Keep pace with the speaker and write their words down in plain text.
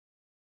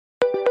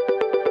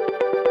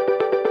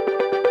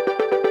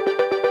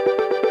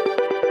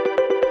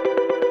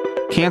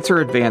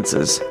Cancer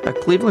Advances, a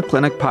Cleveland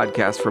Clinic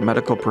podcast for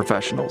medical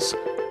professionals,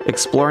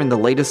 exploring the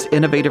latest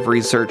innovative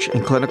research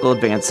and clinical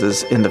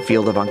advances in the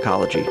field of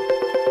oncology.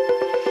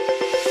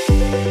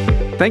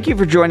 Thank you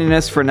for joining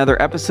us for another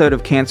episode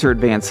of Cancer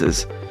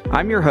Advances.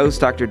 I'm your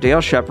host, Dr. Dale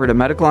Shepard, a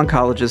medical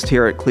oncologist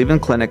here at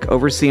Cleveland Clinic,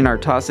 overseeing our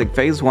Taussig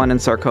Phase 1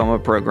 and sarcoma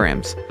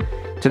programs.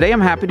 Today I'm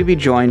happy to be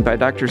joined by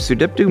Dr.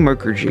 Sudipto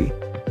Mukherjee.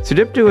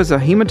 Sudipto is a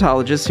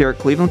hematologist here at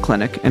Cleveland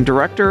Clinic and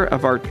director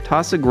of our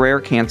Taussig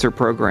Rare Cancer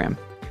program.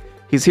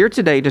 He's here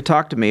today to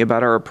talk to me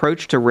about our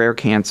approach to rare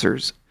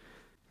cancers.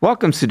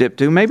 Welcome,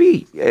 Sudipto.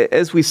 Maybe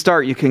as we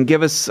start, you can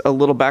give us a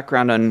little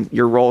background on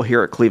your role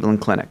here at Cleveland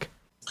Clinic.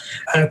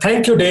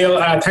 Thank you, Dale.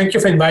 Thank you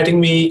for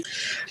inviting me.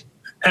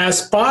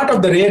 As part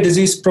of the rare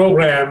disease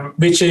program,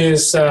 which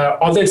is,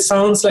 although it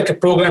sounds like a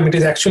program, it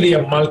is actually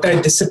a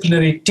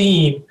multidisciplinary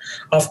team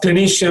of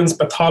clinicians,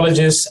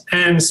 pathologists,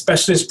 and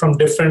specialists from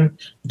different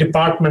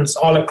departments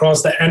all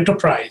across the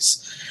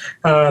enterprise.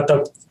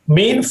 The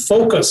main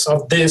focus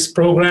of this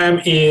program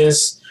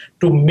is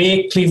to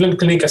make Cleveland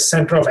Clinic a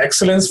center of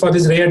excellence for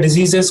these rare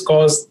diseases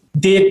because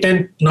they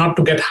tend not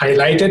to get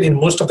highlighted in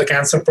most of the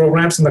cancer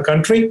programs in the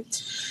country.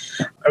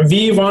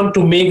 We want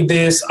to make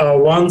this a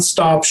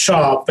one-stop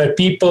shop where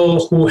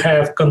people who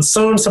have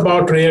concerns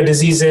about rare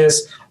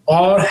diseases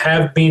or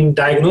have been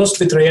diagnosed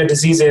with rare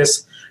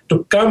diseases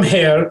to come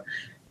here,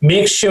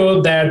 make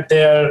sure that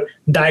their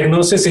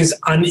diagnosis is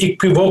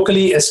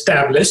unequivocally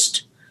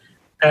established,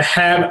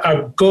 have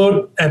a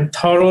good and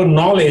thorough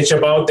knowledge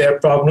about their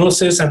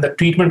prognosis and the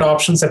treatment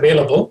options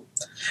available,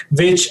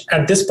 which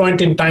at this point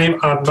in time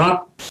are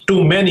not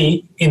too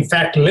many, in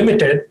fact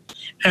limited,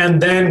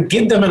 and then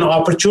give them an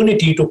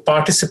opportunity to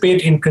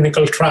participate in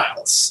clinical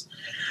trials.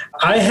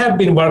 I have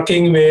been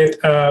working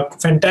with a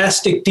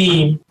fantastic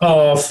team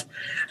of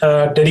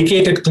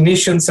dedicated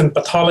clinicians and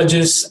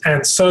pathologists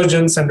and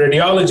surgeons and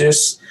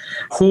radiologists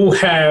who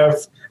have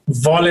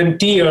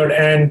volunteered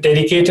and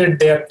dedicated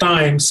their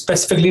time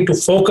specifically to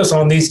focus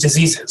on these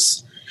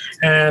diseases.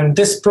 And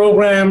this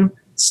program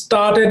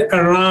started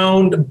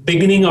around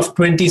beginning of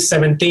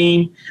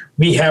 2017.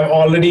 We have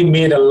already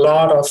made a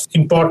lot of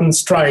important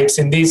strides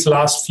in these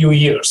last few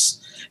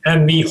years,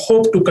 and we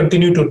hope to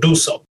continue to do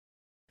so.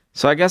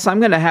 So I guess I'm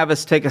going to have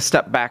us take a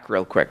step back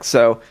real quick.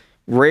 So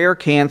rare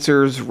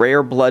cancers,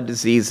 rare blood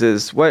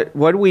diseases, what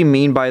do we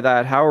mean by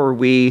that? How are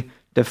we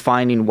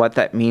defining what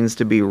that means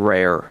to be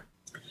rare?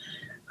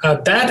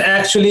 That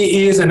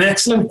actually is an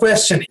excellent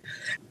question.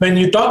 When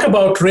you talk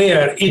about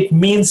rare, it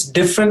means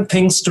different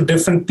things to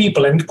different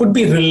people, and it could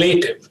be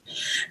relative.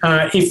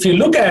 If you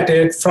look at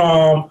it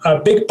from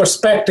a big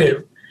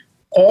perspective,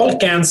 all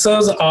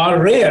cancers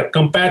are rare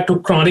compared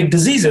to chronic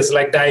diseases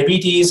like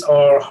diabetes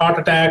or heart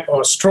attack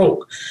or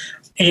stroke.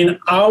 In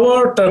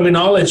our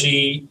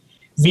terminology,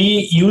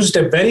 we used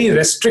a very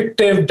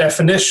restrictive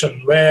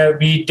definition where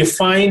we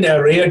defined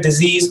a rare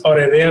disease or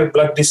a rare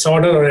blood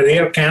disorder or a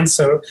rare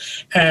cancer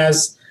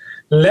as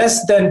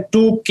less than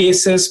 2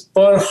 cases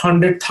per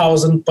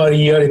 100,000 per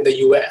year in the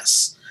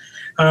US.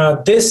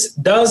 This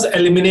does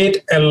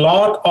eliminate a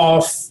lot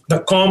of the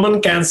common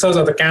cancers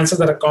or the cancers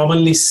that are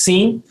commonly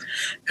seen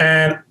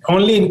and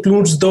only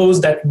includes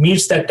those that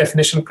meets that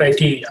definition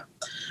criteria.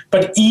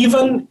 But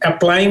even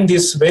applying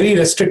this very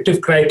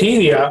restrictive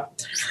criteria,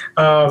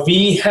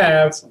 we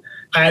have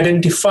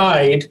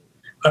identified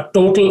a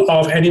total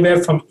of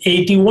anywhere from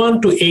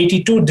 81 to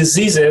 82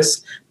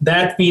 diseases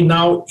that we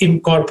now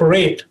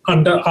incorporate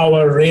under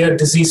our rare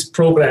disease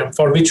program,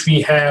 for which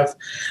we have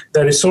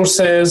the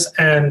resources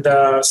and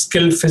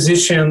skilled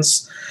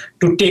physicians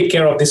to take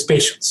care of these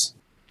patients.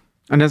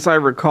 And as I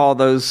recall,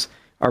 those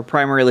are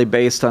primarily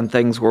based on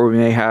things where we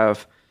may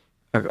have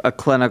a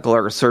clinical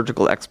or a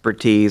surgical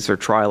expertise or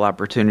trial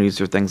opportunities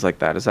or things like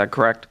that. Is that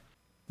correct?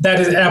 That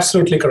is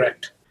absolutely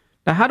correct.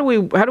 Now, how do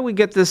we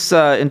get this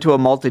into a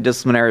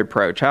multidisciplinary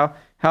approach? How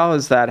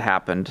has that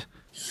happened?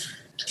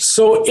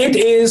 So it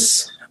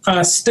is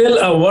still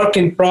a work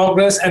in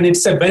progress, and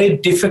it's a very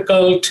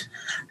difficult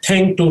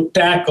thing to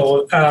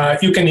tackle.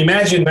 You can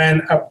imagine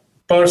when a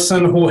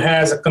person who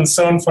has a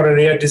concern for a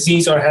rare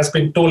disease or has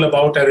been told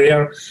about a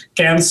rare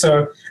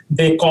cancer,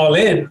 they call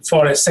in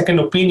for a second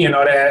opinion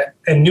or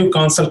a new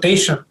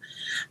consultation.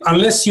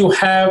 Unless you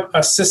have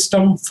a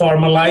system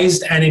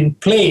formalized and in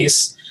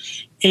place,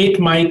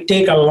 it might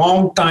take a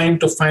long time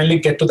to finally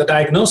get to the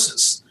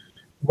diagnosis.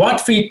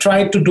 What we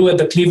try to do at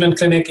the Cleveland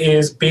Clinic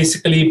is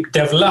basically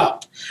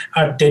develop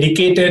a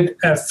dedicated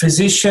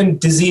physician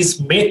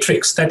disease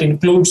matrix that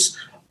includes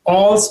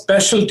all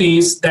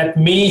specialties that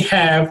may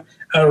have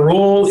a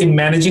role in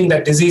managing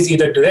that disease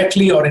either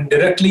directly or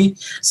indirectly,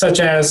 such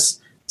as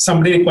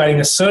somebody requiring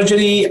a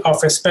surgery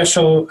of a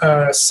special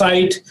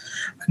site,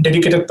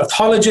 dedicated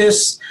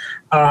pathologists,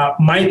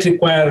 might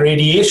require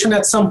radiation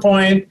at some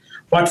point.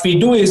 What we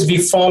do is we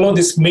follow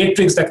this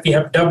matrix that we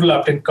have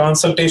developed in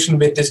consultation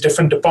with these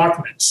different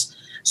departments.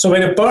 So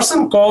when a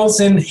person calls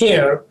in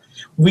here,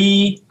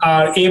 we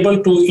are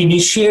able to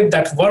initiate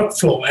that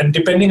workflow, and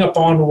depending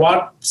upon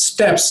what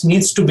steps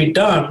needs to be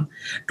done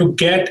to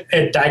get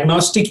a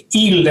diagnostic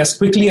yield as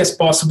quickly as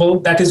possible,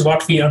 that is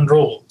what we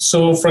enroll.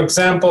 So, for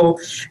example,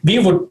 we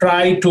would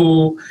try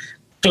to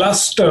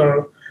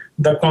cluster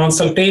the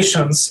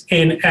consultations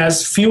in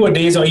as few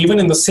days or even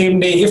in the same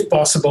day if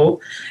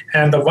possible,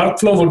 and the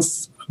workflow would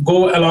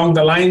go along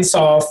the lines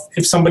of,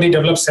 if somebody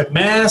develops a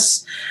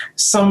mass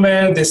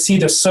somewhere, they see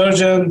the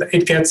surgeon,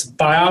 it gets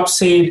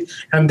biopsied,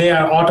 and they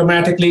are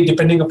automatically,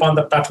 depending upon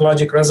the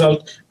pathologic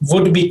result,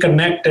 would be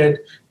connected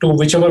to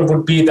whichever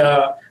would be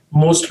the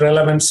most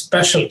relevant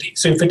specialty.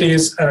 So if it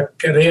is a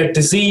rare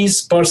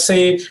disease per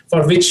se,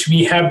 for which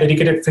we have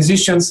dedicated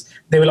physicians,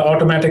 they will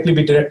automatically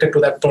be directed to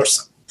that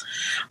person.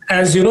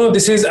 As you know,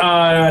 this is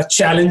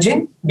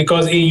challenging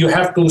because you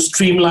have to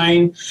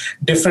streamline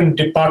different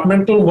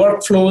departmental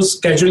workflows,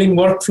 scheduling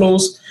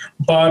workflows,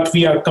 but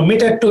we are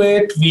committed to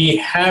it. We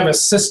have a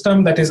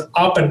system that is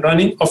up and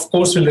running. Of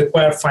course, will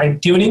require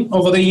fine-tuning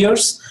over the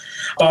years,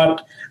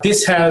 but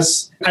this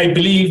has, I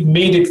believe,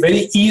 made it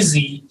very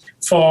easy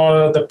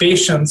for the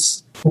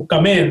patients who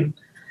come in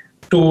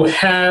to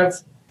have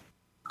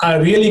a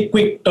really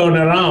quick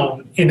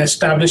turnaround in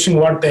establishing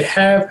what they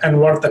have and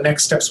what the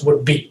next steps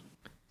would be.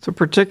 So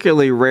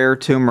particularly rare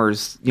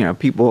tumors,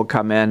 people will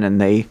come in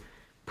and they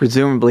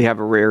presumably have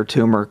a rare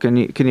tumor. Can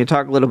you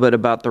talk a little bit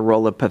about the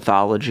role of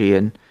pathology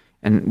and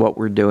what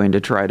we're doing to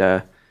try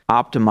to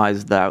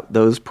optimize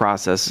those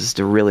processes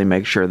to really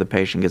make sure the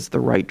patient gets the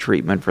right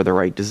treatment for the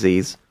right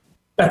disease?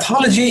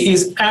 Pathology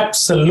is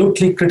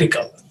absolutely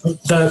critical.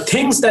 The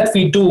things that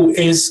we do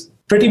is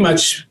pretty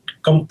much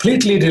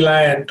completely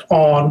reliant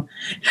on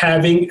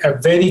having a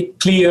very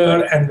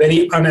clear and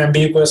very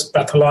unambiguous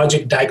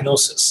pathologic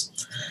diagnosis.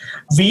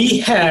 We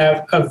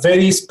have a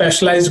very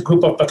specialized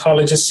group of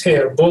pathologists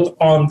here, both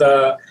on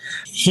the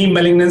heme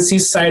malignancy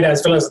side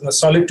as well as on the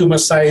solid tumor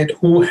side,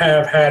 who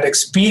have had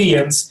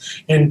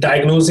experience in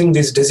diagnosing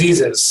these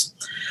diseases.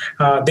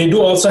 They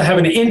do also have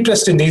an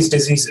interest in these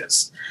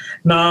diseases.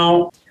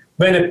 Now,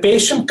 when a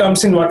patient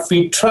comes in, what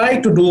we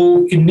try to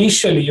do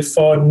initially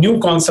for new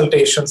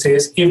consultations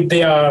is, if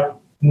they are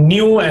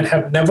new and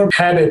have never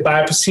had a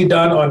biopsy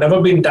done or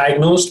never been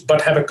diagnosed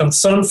but have a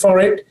concern for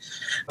it,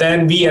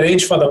 then we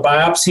arrange for the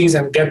biopsies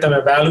and get them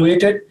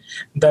evaluated.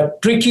 The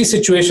tricky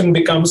situation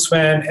becomes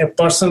when a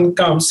person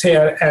comes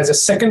here as a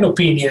second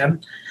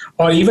opinion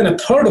or even a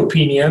third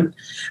opinion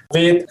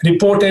with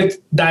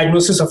reported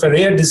diagnosis of a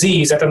rare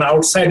disease at an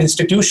outside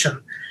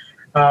institution.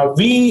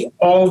 We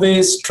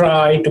always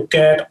try to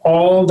get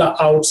all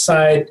the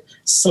outside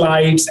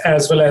slides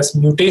as well as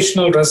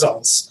mutational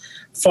results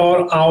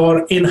for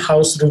our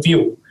in-house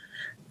review.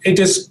 It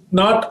is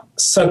not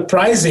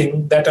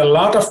surprising that a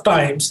lot of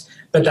times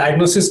the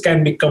diagnosis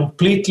can be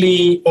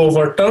completely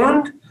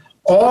overturned,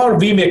 or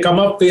we may come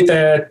up with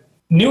a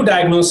new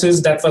diagnosis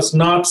that was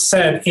not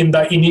said in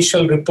the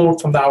initial report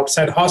from the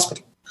outside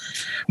hospital.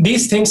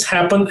 These things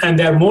happen, and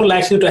they're more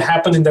likely to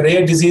happen in the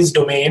rare disease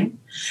domain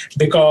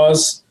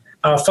because,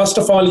 first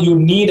of all, you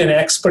need an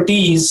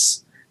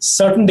expertise,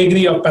 certain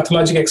degree of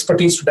pathologic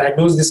expertise to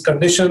diagnose these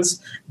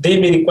conditions. They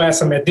may require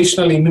some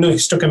additional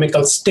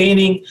immunohistochemical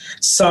staining,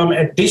 some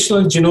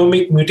additional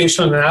genomic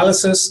mutational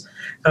analysis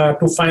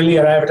to finally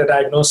arrive at a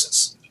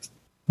diagnosis,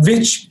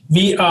 which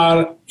we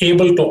are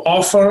able to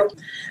offer.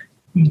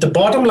 The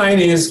bottom line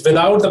is,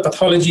 without the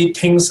pathology,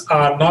 things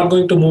are not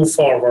going to move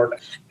forward.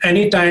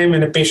 Anytime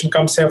when a patient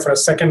comes here for a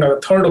second or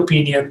a third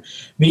opinion,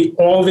 we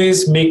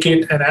always make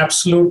it an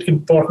absolute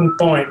important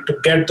point to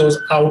get those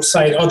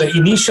outside or the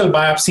initial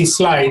biopsy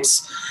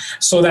slides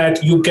so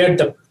that you get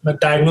the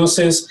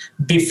diagnosis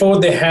before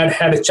they had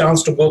a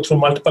chance to go through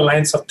multiple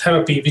lines of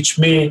therapy, which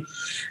may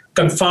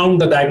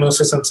confound the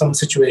diagnosis in some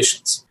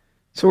situations.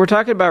 So we're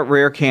talking about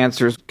rare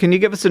cancers. Can you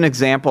give us an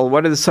example?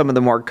 What are some of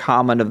the more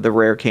common of the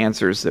rare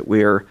cancers that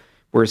we're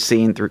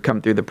seeing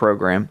come through the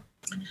program?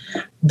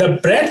 The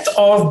breadth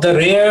of the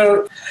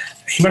rare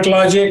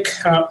hematologic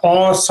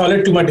or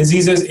solid tumor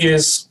diseases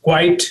is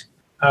quite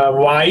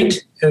wide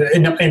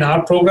in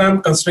our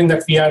program, considering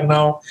that we have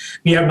now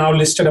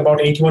listed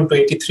about 81 to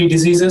 83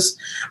 diseases.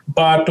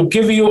 But to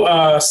give you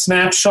a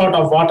snapshot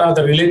of what are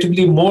the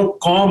relatively more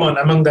common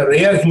among the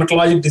rare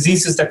hematologic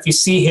diseases that we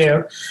see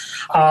here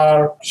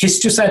are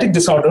histiocytic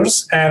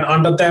disorders, and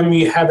under them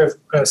we have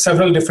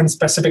several different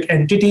specific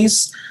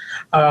entities.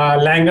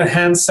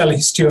 Langerhans cell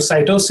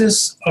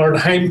histiocytosis,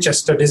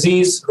 Erdheim-Chester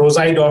disease,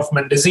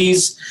 Rosai-Dorfman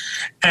disease,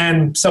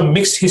 and some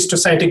mixed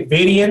histocytic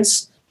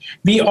variants.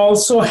 We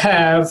also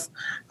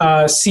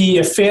see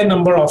a fair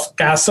number of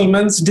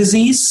Castleman's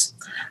disease,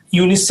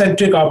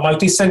 unicentric or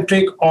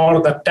multicentric,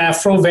 or the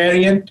Tafro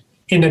variant.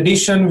 In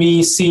addition,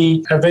 we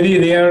see a very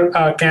rare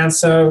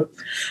cancer,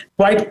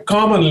 quite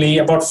commonly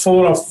about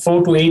 4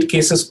 to 8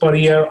 cases per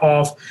year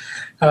of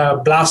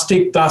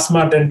blastic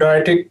plasma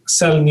dendritic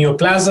cell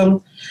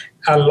neoplasm,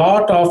 a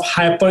lot of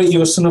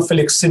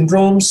hypereosinophilic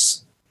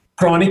syndromes,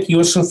 chronic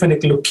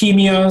eosinophilic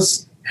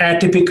leukemias,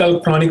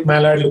 atypical chronic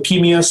myeloid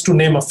leukemias, to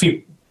name a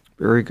few.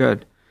 Very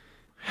good.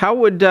 How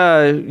would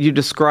you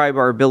describe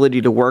our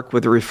ability to work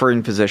with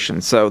referring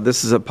physicians? So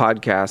this is a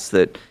podcast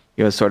that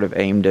sort of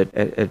aimed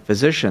at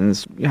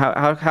physicians.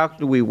 How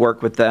do we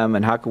work with them,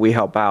 and how can we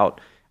help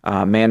out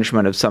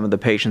management of some of the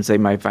patients they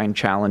might find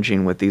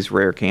challenging with these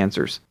rare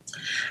cancers?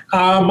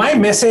 My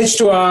message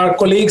to our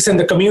colleagues in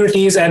the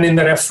communities and in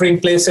the referring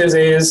places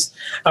is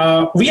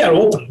we are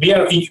open.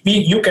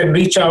 You can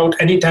reach out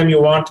anytime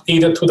you want,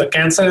 either through the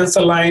cancer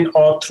answer line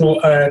or through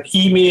an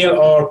email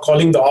or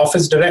calling the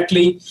office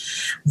directly.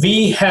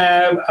 We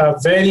have a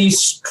very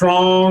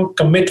strong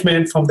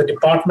commitment from the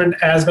department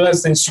as well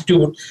as the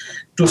institute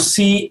to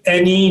see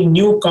any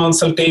new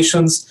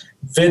consultations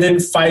within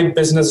 5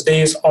 business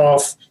days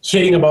of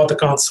hearing about the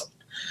consult.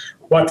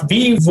 What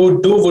we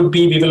would do would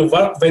be we will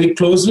work very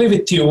closely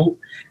with you.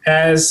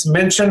 As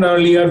mentioned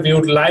earlier, we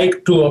would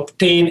like to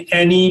obtain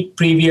any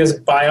previous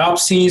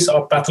biopsies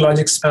or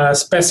pathologic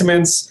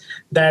specimens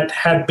that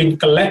had been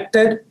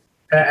collected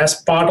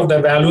as part of the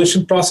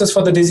evaluation process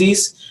for the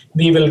disease.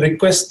 We will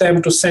request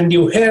them to send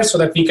you here so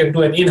that we can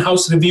do an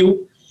in-house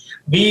review.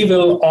 We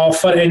will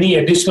offer any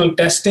additional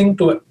testing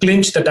to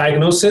clinch the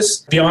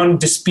diagnosis beyond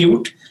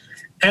dispute.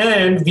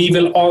 And we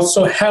will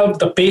also help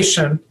the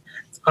patient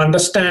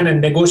understand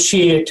and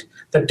negotiate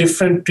the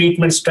different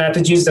treatment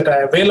strategies that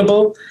are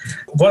available,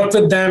 work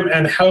with them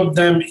and help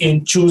them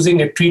in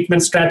choosing a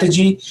treatment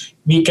strategy.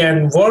 We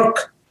can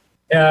work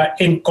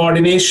in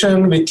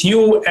coordination with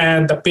you,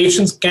 and the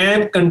patients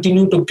can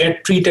continue to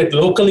get treated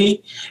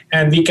locally,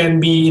 and we can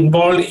be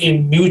involved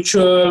in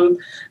mutual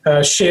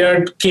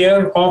shared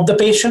care of the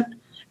patient.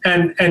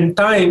 And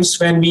times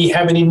when we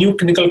have any new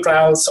clinical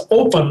trials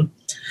open,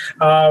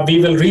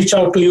 we will reach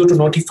out to you to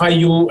notify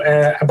you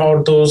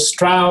about those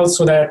trials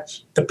so that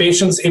the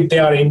patients, if they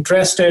are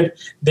interested,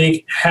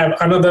 they have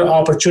another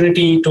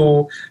opportunity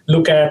to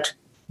look at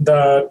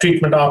the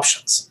treatment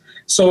options.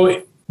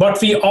 So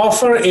what we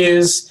offer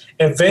is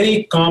a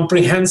very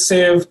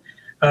comprehensive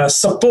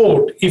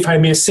support, if I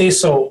may say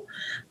so,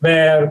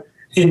 where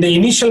in the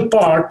initial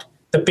part,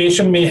 the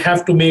patient may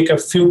have to make a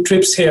few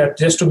trips here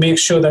just to make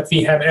sure that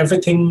we have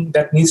everything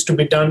that needs to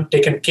be done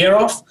taken care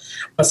of.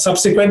 But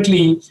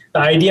subsequently, the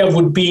idea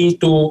would be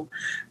for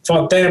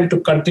them to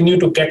continue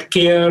to get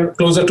care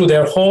closer to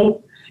their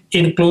home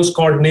in close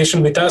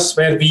coordination with us,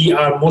 where we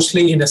are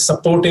mostly in a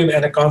supportive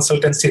and a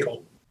consultancy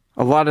role.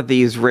 A lot of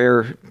these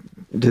rare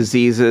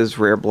diseases,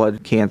 rare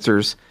blood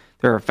cancers,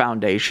 there are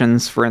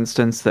foundations, for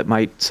instance, that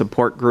might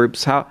support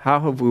groups. How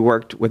have we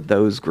worked with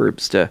those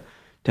groups to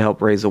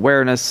help raise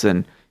awareness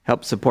and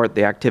help support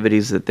the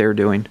activities that they're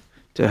doing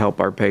to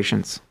help our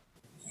patients?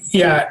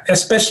 Yeah,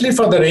 especially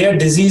for the rare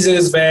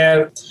diseases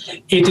where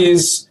it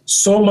is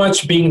so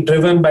much being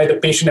driven by the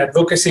patient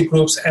advocacy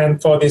groups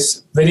and for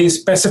these very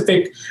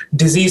specific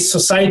disease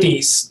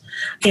societies.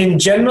 In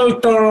general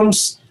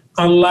terms,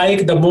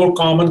 unlike the more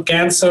common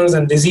cancers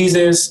and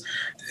diseases,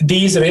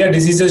 these rare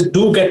diseases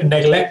do get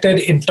neglected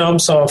in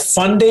terms of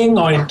funding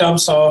or in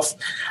terms of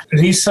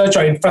research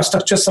or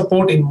infrastructure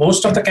support in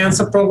most of the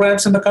cancer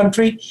programs in the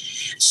country.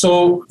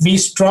 So we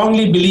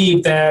strongly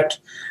believe that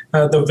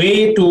the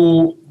way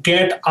to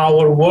get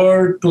our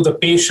word to the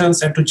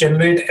patients and to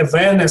generate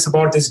awareness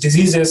about these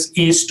diseases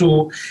is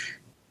to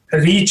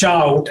reach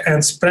out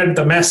and spread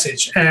the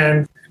message.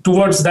 And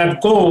towards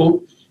that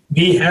goal,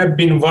 we have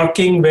been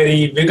working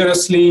very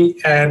vigorously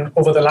and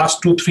over the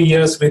last 2-3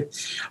 years with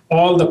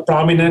all the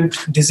prominent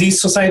disease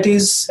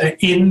societies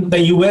in the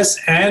US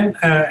and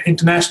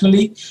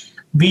internationally.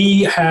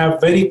 We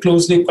have very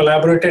closely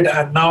collaborated,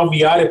 and now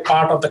we are a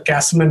part of the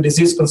Castleman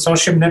Disease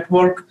Consortium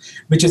Network,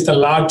 which is the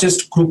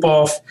largest group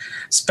of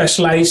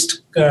specialized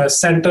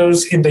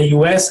centers in the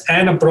US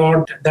and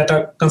abroad that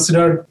are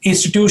considered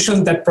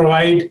institutions that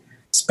provide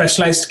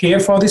specialized care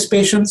for these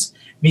patients.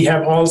 We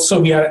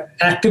are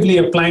actively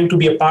applying to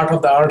be a part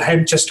of the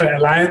Ardheim-Chester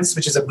Alliance,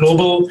 which is a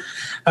global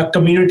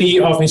community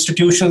of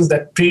institutions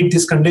that treat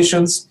these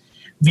conditions.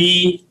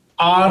 We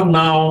are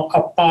now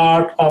a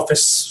part of a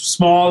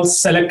small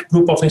select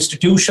group of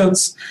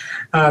institutions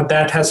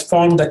that has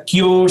formed the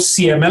Cure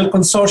CML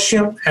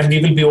Consortium, and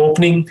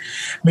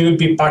we will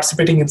be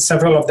participating in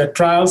several of their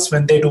trials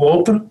when they do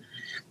open.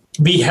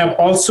 We have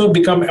also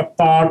become a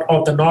part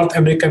of the North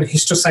American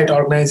Histocyte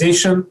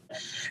Organization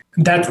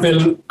that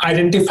will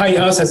identify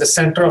us as a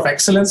center of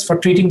excellence for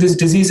treating these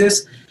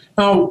diseases.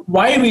 Now,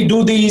 why we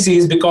do these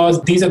is because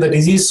these are the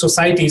disease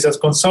societies as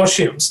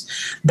consortiums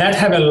that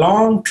have a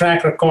long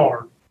track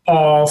record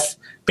of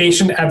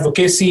patient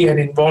advocacy and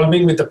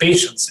involving with the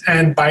patients.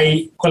 And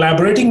by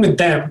collaborating with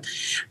them,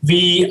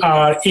 we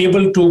are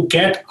able to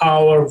get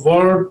our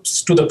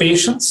words to the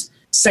patients.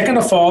 Second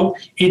of all,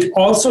 it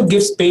also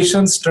gives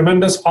patients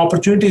tremendous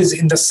opportunities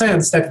in the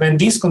sense that when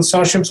these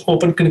consortiums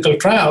open clinical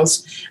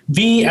trials,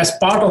 we as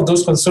part of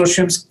those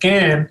consortiums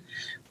can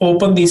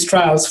open these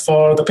trials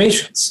for the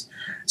patients.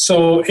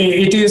 So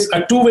it is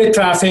a two-way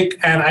traffic,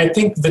 and I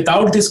think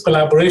without this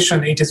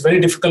collaboration, it is very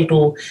difficult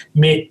to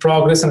make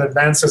progress and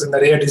advances in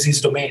the rare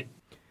disease domain.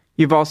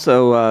 You've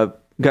also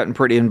gotten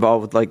pretty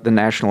involved with like the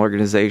National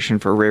Organization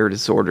for Rare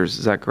Disorders,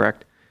 is that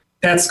correct?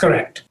 That's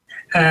correct.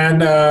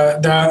 And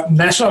the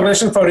National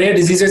Organization for Rare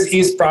Diseases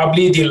is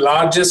probably the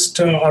largest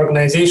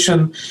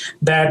organization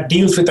that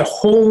deals with a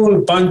whole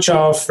bunch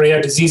of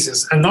rare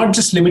diseases, and not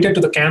just limited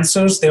to the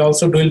cancers. They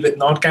also deal with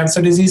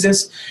non-cancer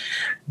diseases.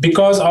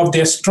 Because of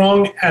their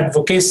strong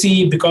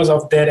advocacy, because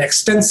of their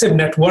extensive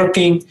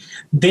networking,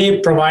 they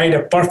provide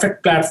a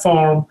perfect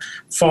platform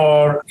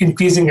for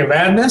increasing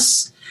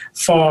awareness,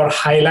 for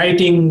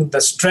highlighting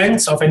the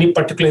strengths of any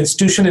particular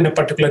institution in a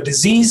particular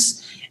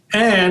disease,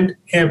 and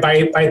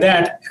by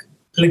that,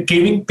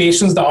 giving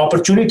patients the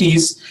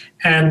opportunities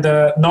and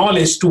the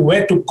knowledge to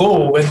where to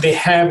go when they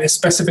have a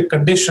specific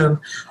condition,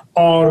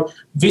 or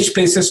which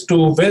places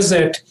to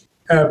visit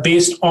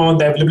based on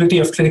the availability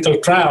of clinical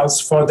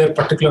trials for their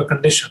particular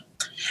condition.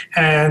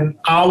 And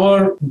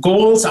our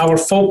goals, our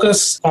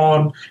focus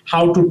on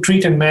how to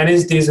treat and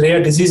manage these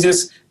rare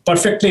diseases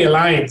perfectly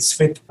aligns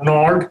with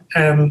NORD,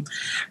 and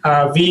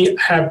we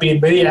have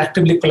been very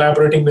actively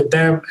collaborating with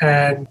them,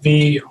 and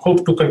we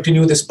hope to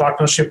continue this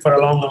partnership for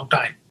a long, long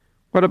time.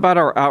 What about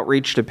our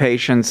outreach to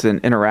patients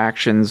and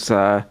interactions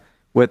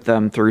with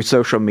them through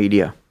social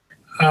media?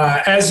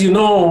 As you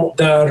know,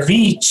 the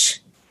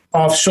reach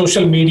of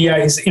social media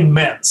is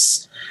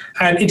immense.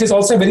 And it is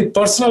also a very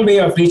personal way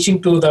of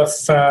reaching to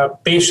the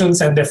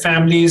patients and their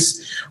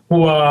families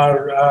who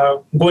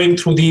are going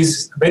through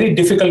these very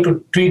difficult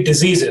to treat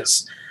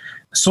diseases.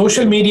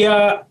 Social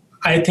media,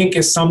 I think,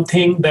 is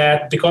something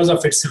that, because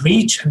of its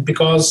reach and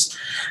because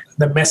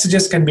the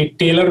messages can be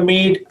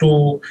tailor-made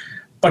to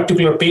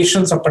particular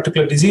patients or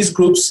particular disease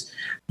groups,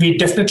 we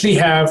definitely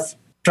have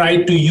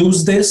tried to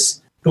use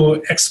this to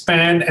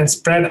expand and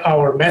spread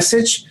our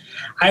message.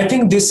 I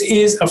think this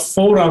is a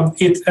forum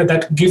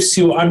that gives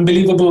you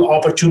unbelievable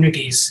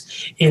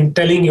opportunities in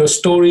telling your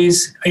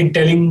stories, in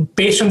telling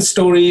patient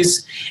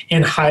stories,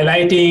 in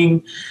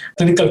highlighting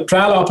clinical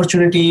trial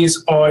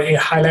opportunities, or in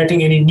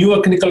highlighting any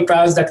newer clinical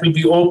trials that will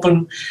be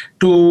open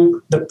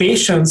to the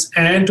patients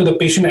and to the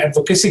patient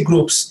advocacy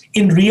groups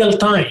in real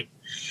time.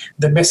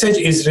 The message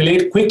is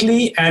relayed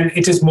quickly and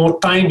it is more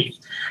timely.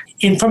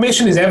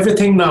 Information is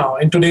everything now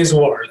in today's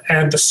world,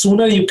 and the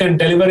sooner you can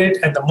deliver it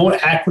and the more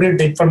accurate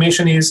the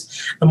information is,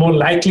 the more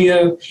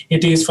likelier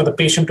it is for the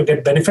patient to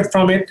get benefit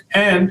from it.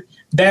 And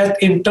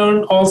that in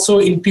turn also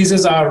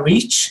increases our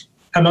reach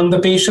among the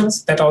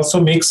patients. That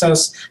also makes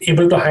us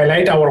able to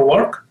highlight our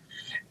work.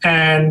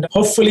 And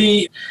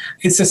hopefully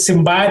it's a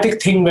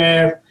symbiotic thing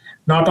where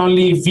not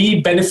only we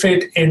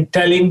benefit in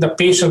telling the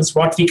patients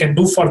what we can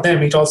do for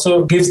them, it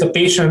also gives the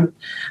patient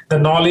the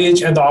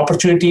knowledge and the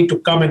opportunity to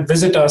come and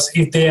visit us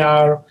if they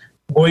are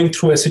going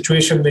through a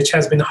situation which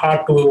has been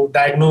hard to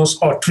diagnose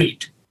or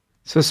treat.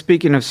 So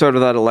speaking of sort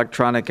of that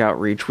electronic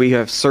outreach, we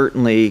have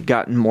certainly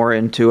gotten more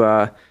into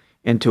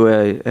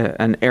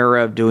an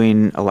era of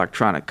doing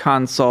electronic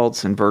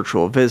consults and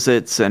virtual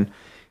visits, and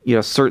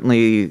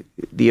certainly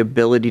the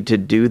ability to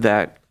do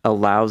that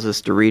allows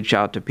us to reach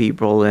out to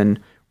people in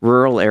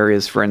rural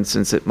areas, for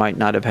instance, that might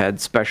not have had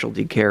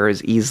specialty care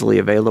as easily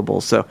available.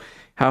 So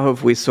how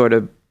have we sort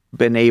of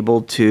been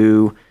able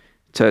to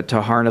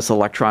harness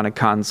electronic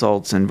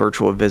consults and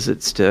virtual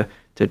visits to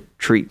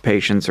treat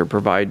patients or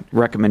provide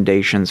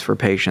recommendations for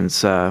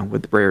patients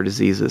with rare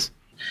diseases?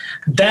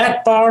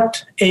 That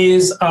part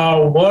is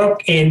a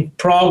work in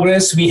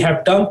progress. We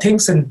have done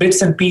things in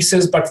bits and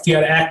pieces, but we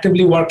are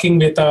actively working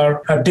with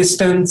our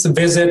distance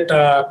visit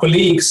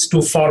colleagues to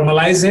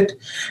formalize it.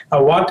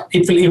 What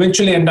it will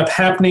eventually end up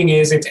happening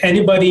is, if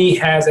anybody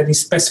has any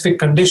specific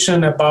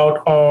condition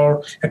about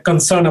or a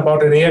concern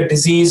about a rare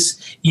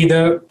disease,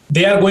 either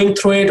they are going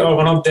through it or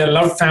one of their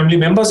loved family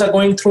members are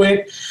going through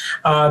it,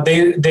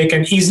 they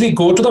can easily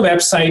go to the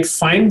website,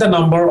 find the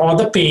number or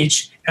the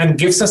page, and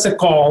gives us a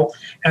call,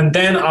 and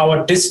then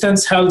our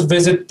distance health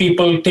visit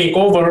people take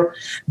over.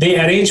 They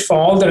arrange for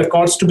all the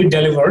records to be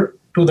delivered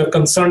to the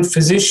concerned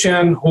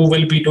physician who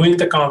will be doing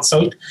the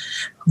consult.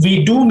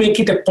 We do make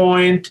it a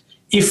point,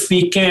 if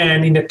we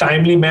can, in a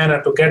timely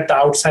manner, to get the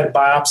outside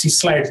biopsy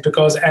slides,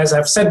 because as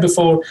I've said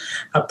before,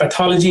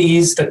 pathology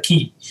is the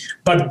key.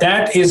 But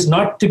that is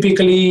not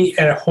typically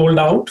a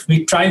holdout.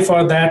 We try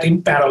for that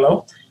in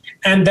parallel.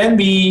 And then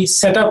we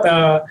set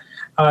up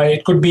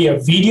it could be a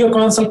video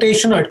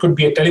consultation or it could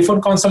be a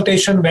telephone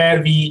consultation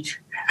where we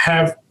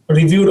have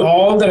reviewed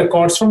all the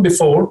records from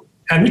before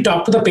and we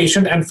talk to the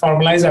patient and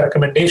formalize our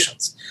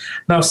recommendations.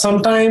 Now,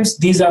 sometimes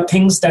these are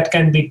things that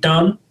can be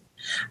done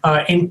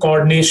in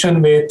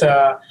coordination with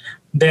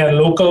their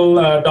local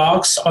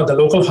docs or the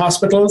local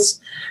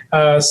hospitals.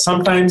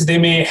 Sometimes they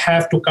may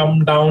have to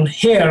come down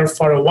here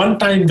for a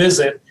one-time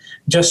visit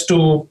just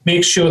to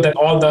make sure that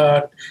all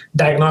the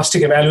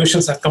diagnostic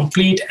evaluations are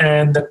complete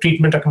and the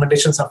treatment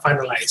recommendations are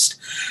finalized.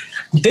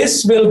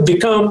 This will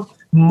become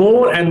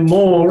more and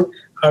more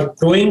a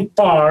growing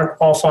part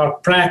of our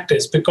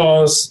practice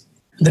because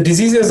the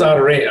diseases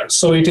are rare.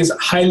 So it is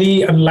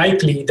highly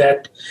unlikely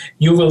that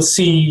you will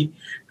see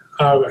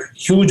a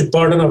huge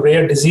burden of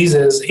rare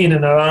diseases in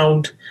and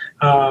around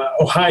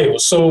Ohio.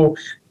 So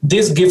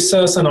this gives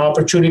us an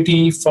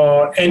opportunity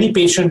for any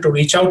patient to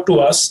reach out to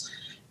us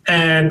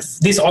And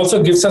this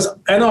also gives us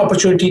an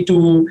opportunity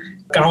to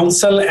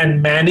counsel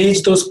and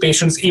manage those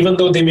patients, even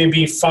though they may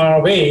be far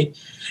away.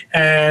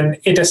 And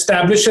it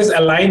establishes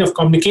a line of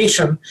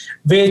communication,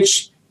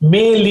 which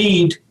may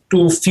lead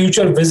to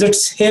future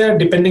visits here,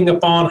 depending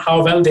upon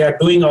how well they are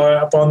doing or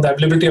upon the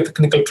availability of the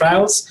clinical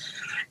trials.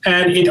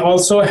 And it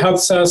also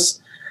helps us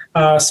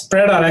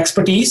spread our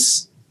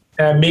expertise,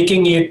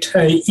 making it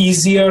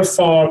easier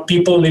for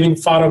people living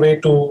far away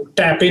to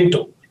tap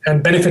into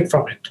and benefit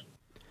from it.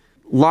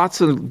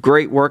 Lots of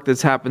great work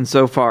that's happened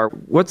so far.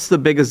 What's the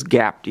biggest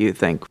gap, do you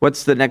think?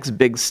 What's the next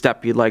big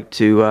step you'd like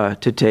to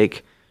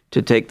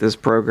take this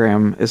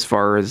program as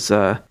far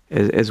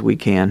as we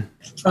can?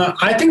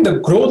 I think the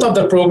growth of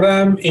the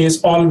program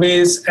is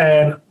always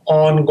an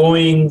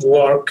ongoing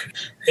work.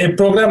 A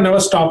program never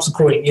stops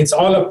growing. It's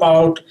all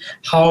about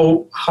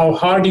how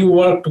hard you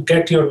work to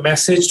get your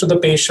message to the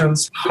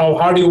patients, how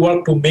hard you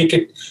work to make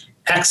it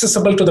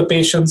accessible to the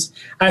patients.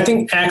 I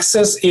think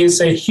access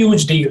is a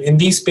huge deal in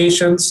these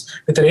patients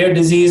with rare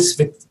disease,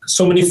 with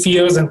so many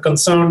fears and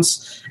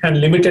concerns and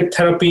limited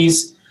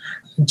therapies.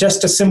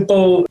 Just a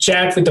simple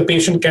chat with the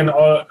patient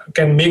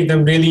can make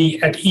them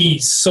really at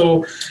ease.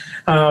 So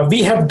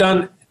we have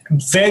done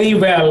very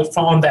well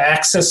on the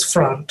access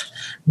front.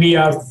 We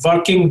are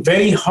working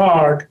very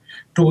hard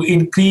to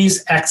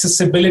increase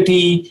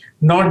accessibility,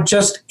 not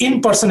just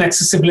in-person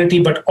accessibility,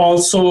 but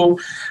also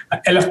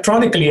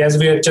electronically, as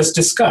we have just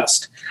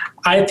discussed.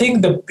 I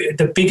think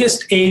the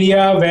biggest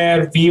area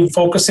where we're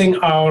focusing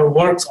our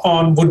works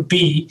on would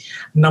be,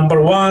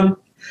 number one,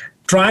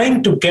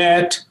 trying to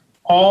get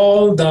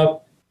all the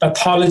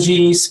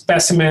pathology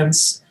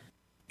specimens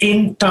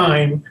in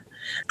time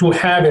to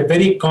have a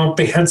very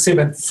comprehensive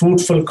and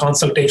fruitful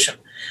consultation.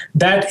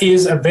 That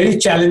is a very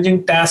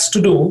challenging task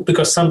to do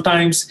because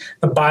sometimes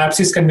the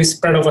biopsies can be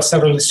spread over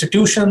several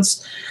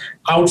institutions.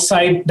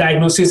 Outside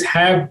diagnoses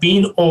have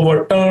been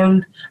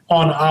overturned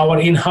on our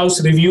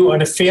in-house review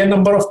on a fair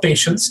number of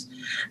patients.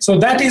 So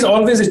that is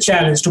always a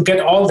challenge to get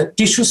all the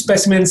tissue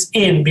specimens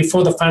in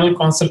before the final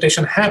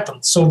consultation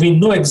happens. So we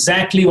know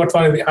exactly what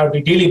are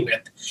we dealing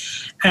with.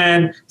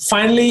 And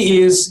finally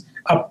is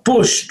a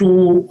push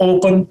to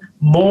open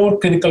more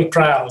clinical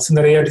trials in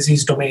the rare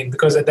disease domain,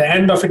 because at the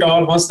end of it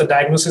all, once the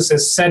diagnosis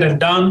is said and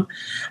done,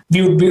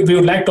 we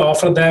would like to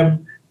offer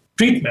them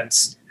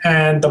treatments.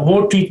 And the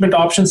more treatment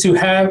options you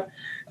have,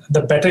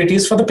 the better it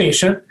is for the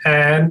patient.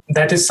 And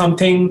that is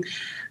something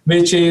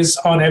which is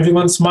on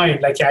everyone's mind.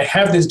 Like, I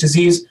have this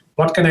disease,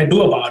 what can I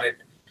do about it?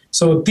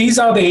 So these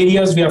are the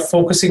areas we are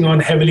focusing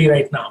on heavily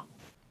right now.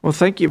 Well,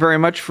 thank you very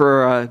much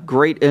for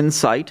great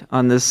insight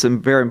on this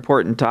very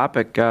important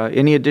topic.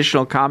 Any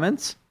additional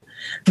comments?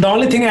 The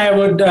only thing I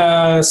would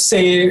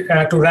say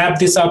to wrap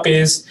this up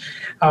is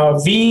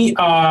we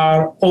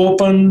are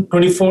open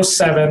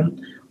 24/7.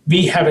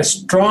 We have a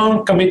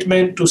strong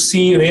commitment to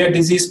see rare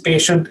disease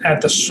patient at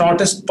the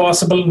shortest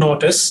possible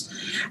notice.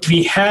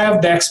 We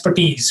have the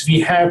expertise. We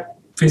have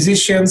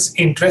physicians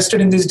interested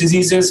in these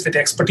diseases with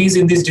expertise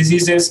in these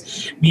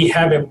diseases. We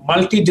have a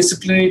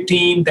multidisciplinary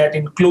team that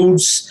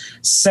includes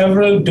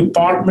several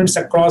departments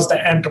across the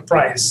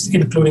enterprise,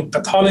 including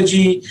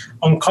pathology,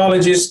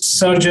 oncologists,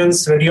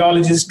 surgeons,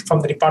 radiologists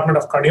from the Department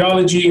of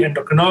Cardiology,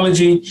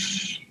 endocrinology.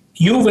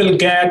 You will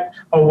get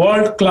a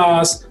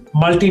world-class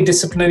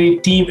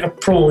multidisciplinary team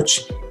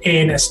approach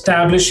in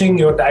establishing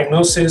your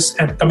diagnosis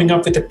and coming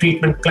up with a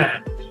treatment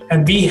plan.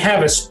 And we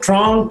have a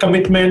strong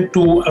commitment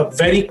to a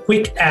very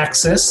quick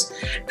access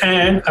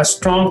and a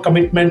strong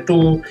commitment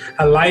to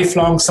a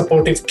lifelong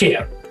supportive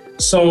care.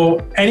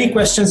 So any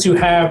questions you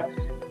have,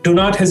 do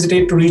not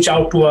hesitate to reach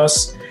out to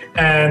us,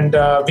 and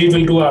we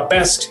will do our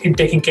best in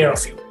taking care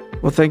of you.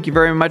 Well, thank you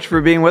very much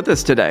for being with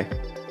us today.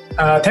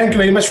 Thank you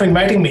very much for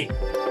inviting me.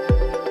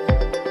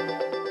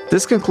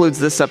 This concludes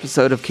this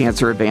episode of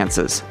Cancer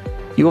Advances.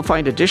 You will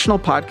find additional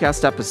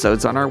podcast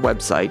episodes on our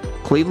website,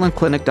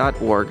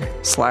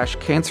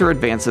 clevelandclinic.org/Cancer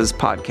Advances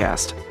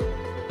Podcast.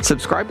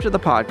 Subscribe to the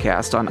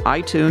podcast on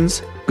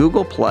iTunes,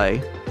 Google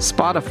Play,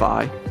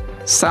 Spotify,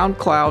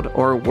 SoundCloud,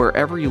 or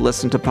wherever you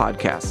listen to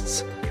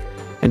podcasts.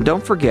 And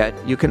don't forget,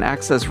 you can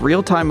access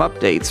real-time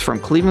updates from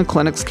Cleveland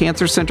Clinic's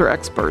Cancer Center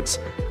experts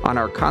on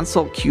our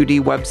Consult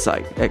QD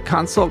website at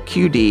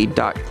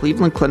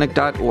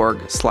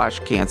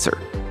consultqd.clevelandclinic.org/cancer.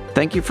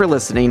 Thank you for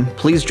listening.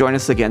 Please join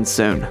us again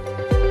soon.